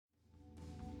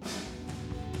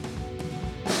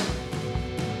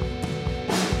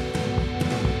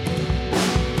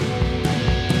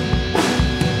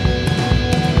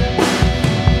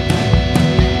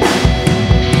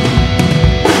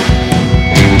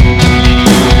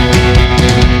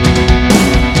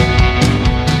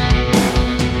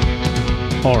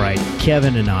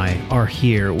Kevin and I are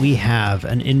here. We have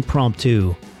an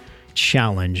impromptu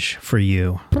challenge for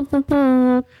you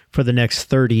for the next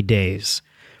 30 days.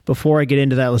 Before I get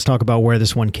into that, let's talk about where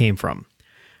this one came from.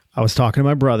 I was talking to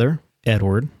my brother,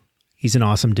 Edward. He's an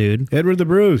awesome dude. Edward the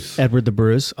Bruce. Edward the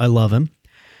Bruce. I love him.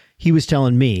 He was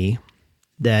telling me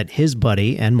that his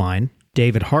buddy and mine,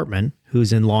 David Hartman,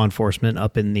 who's in law enforcement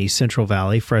up in the Central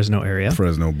Valley, Fresno area.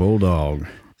 Fresno Bulldog.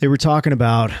 They were talking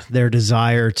about their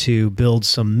desire to build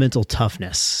some mental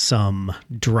toughness, some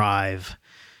drive,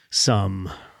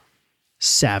 some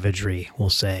savagery,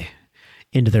 we'll say,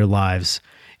 into their lives.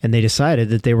 And they decided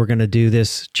that they were going to do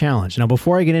this challenge. Now,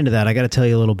 before I get into that, I got to tell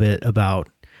you a little bit about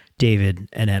David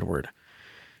and Edward.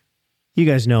 You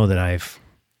guys know that I've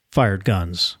fired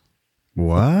guns.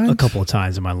 What? A couple of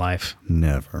times in my life.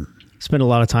 Never. Spent a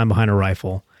lot of time behind a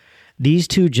rifle. These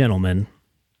two gentlemen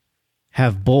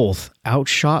have both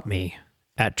outshot me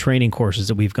at training courses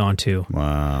that we've gone to.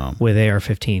 Wow. With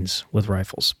AR-15s with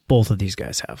rifles. Both of these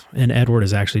guys have. And Edward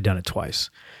has actually done it twice.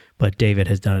 But David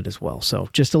has done it as well. So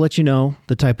just to let you know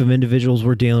the type of individuals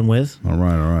we're dealing with. All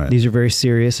right. These are very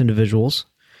serious individuals.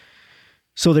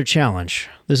 So their challenge,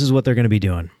 this is what they're going to be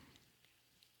doing.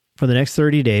 For the next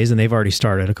 30 days, and they've already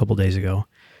started a couple days ago,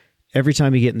 every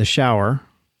time you get in the shower,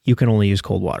 you can only use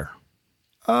cold water.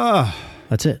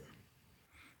 That's it.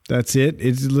 That's it.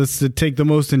 Let's take the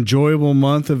most enjoyable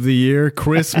month of the year,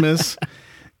 Christmas,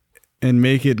 and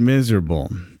make it miserable.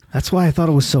 That's why I thought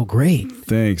it was so great.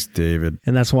 Thanks, David.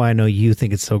 And that's why I know you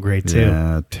think it's so great too.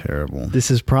 Yeah, terrible.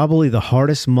 This is probably the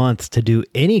hardest month to do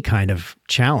any kind of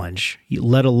challenge,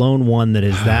 let alone one that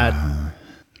is that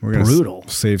We're gonna brutal.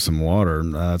 Save some water,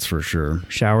 that's for sure.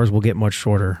 Showers will get much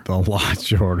shorter. A lot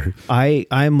shorter.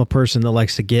 I'm a person that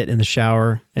likes to get in the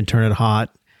shower and turn it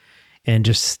hot and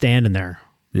just stand in there.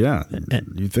 Yeah,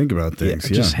 you think about things.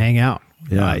 Yeah. Just hang out.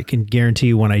 Yeah. I can guarantee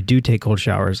you when I do take cold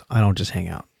showers, I don't just hang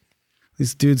out.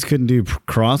 These dudes couldn't do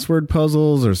crossword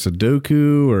puzzles or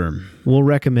Sudoku or... We'll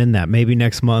recommend that. Maybe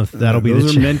next month that'll be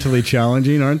Those are mentally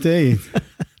challenging, aren't they?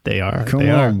 They are. Come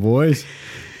on, boys.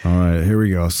 All right, here we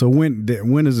go. So when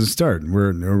does it start?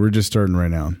 We're just starting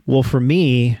right now. Well, for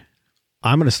me,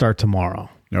 I'm going to start tomorrow.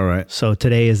 All right. So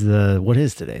today is what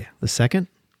is today? The 2nd?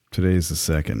 Today is the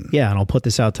 2nd. Yeah, and I'll put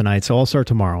this out tonight. So I'll start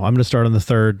tomorrow. I'm going to start on the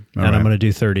 3rd, and I'm going to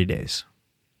do 30 days.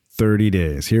 30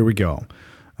 days. Here we go.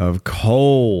 Of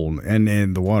cold. And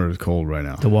the water is cold right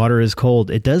now. The water is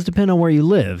cold. It does depend on where you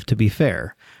live, to be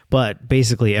fair. But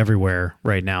basically everywhere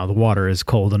right now, the water is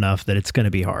cold enough that it's going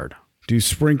to be hard. Do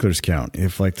sprinklers count?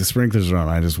 If like the sprinklers are on,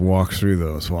 I just walk through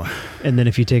those. And then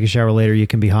if you take a shower later, you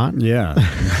can be hot? Yeah.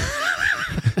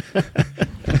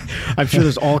 I'm sure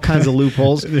there's all kinds of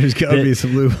loopholes. There's got to be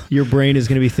some loopholes. Your brain is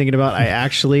going to be thinking about. I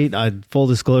actually, full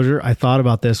disclosure, I thought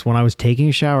about this when I was taking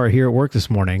a shower here at work this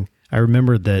morning. I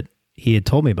remembered that he had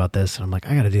told me about this, and I'm like,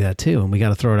 I got to do that too, and we got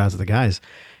to throw it out to the guys.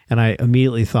 And I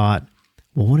immediately thought,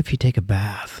 well, what if you take a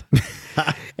bath?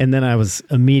 And then I was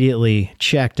immediately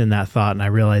checked in that thought, and I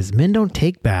realized men don't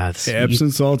take baths.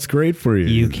 Epsom salt's great for you.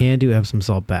 You can do Epsom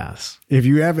salt baths. If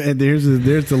you have, there's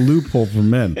the loophole for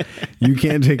men. You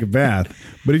can't take a bath,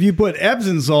 but if you put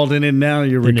Epsom salt in it, now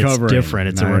you're then recovering. It's different.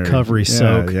 It's a recovery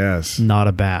soak. Yes, not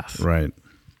a bath. Right.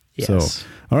 Yes. So,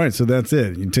 all right. So that's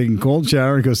it. You're taking a cold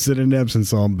shower, go sit in an Epsom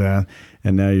salt bath,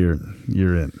 and now you're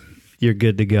in. You're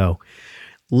good to go.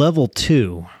 Level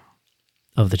 2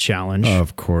 of the challenge.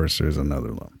 Of course, there's another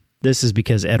level. This is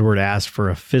because Edward asked for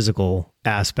a physical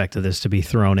aspect of this to be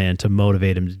thrown in to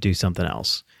motivate him to do something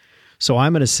else. So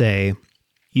I'm going to say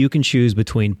you can choose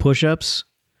between push-ups,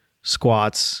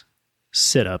 squats,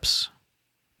 sit-ups,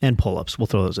 and pull-ups. We'll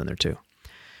throw those in there too.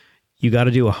 You got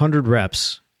to do 100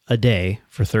 reps a day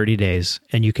for 30 days,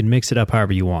 and you can mix it up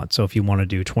however you want. So if you want to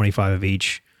do 25 of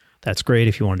each, that's great.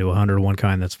 If you want to do 100 of one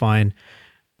kind, that's fine.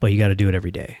 But you got to do it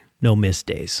every day. No missed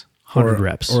days. 100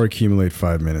 reps. Or accumulate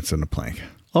 5 minutes in a plank.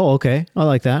 Oh, okay. I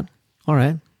like that. All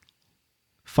right.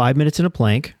 5 minutes in a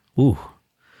plank. Ooh.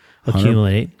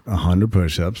 Accumulate. 100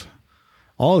 push-ups.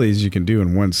 All these you can do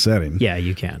in one setting. Yeah,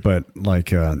 you can. But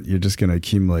like you're just going to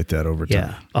accumulate that over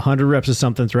time. Yeah. 100 reps of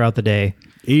something throughout the day.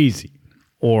 Easy.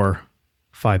 Or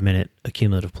 5 minute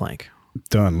accumulative plank.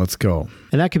 Done. Let's go.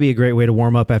 And that could be a great way to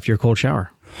warm up after your cold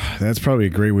shower. That's probably a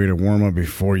great way to warm up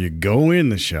before you go in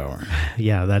the shower.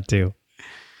 Yeah, that too.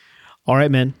 All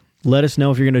right, man. Let us know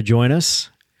if you're going to join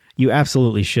us. You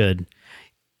absolutely should.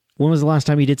 When was the last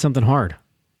time you did something hard?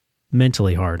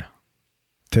 Mentally hard.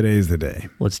 Today's the day.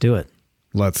 Let's do it.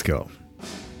 Let's go.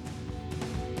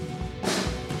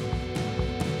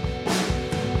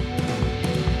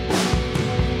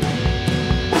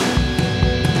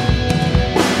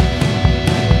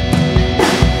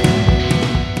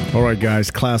 All right,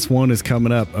 guys. Class 1 is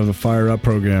coming up of the Fire Up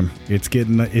program. It's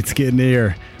getting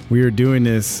there. We are doing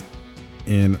this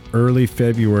in early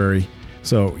February.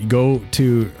 So go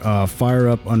to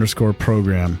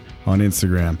fireup_program on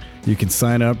Instagram. You can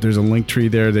sign up. There's a link tree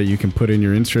there that you can put in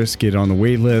your interest, get on the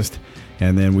wait list,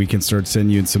 and then we can start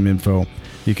sending you some info.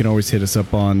 You can always hit us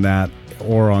up on that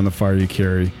or on the Fire You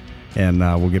Carry, and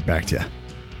we'll get back to you.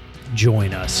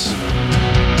 Join us.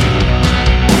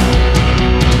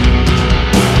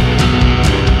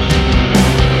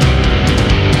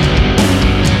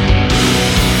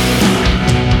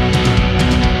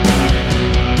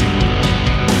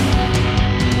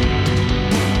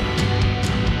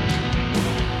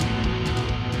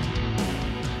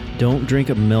 Don't drink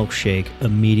a milkshake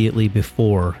immediately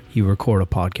before you record a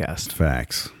podcast.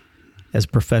 Facts. As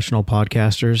professional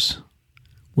podcasters,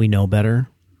 we know better,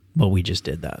 but we just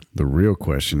did that. The real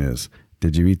question is,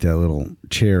 did you eat that little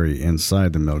cherry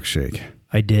inside the milkshake?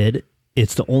 I did.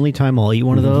 It's the only time I'll eat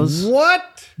one of those.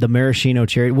 What? The maraschino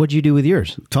cherry. What'd you do with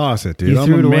yours? Toss it, dude. You I'm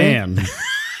threw a it away? man.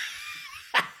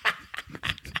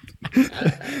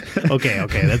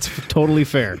 Okay, that's totally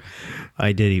fair.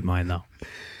 I did eat mine, though.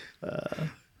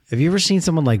 Have you ever seen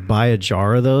someone like buy a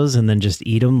jar of those and then just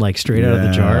eat them like straight out of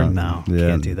the jar? No,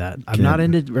 can't do that.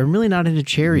 I'm really not into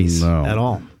cherries at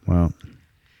all. Well,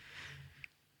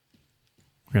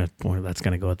 that's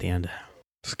going to go at the end.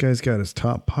 this guy's got his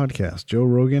top podcast. Joe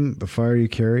Rogan, The Fire You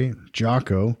Carry,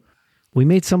 Jocko. We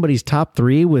made somebody's top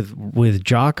 3 with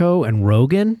Jocko and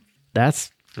Rogan.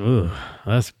 That's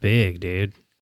big, dude.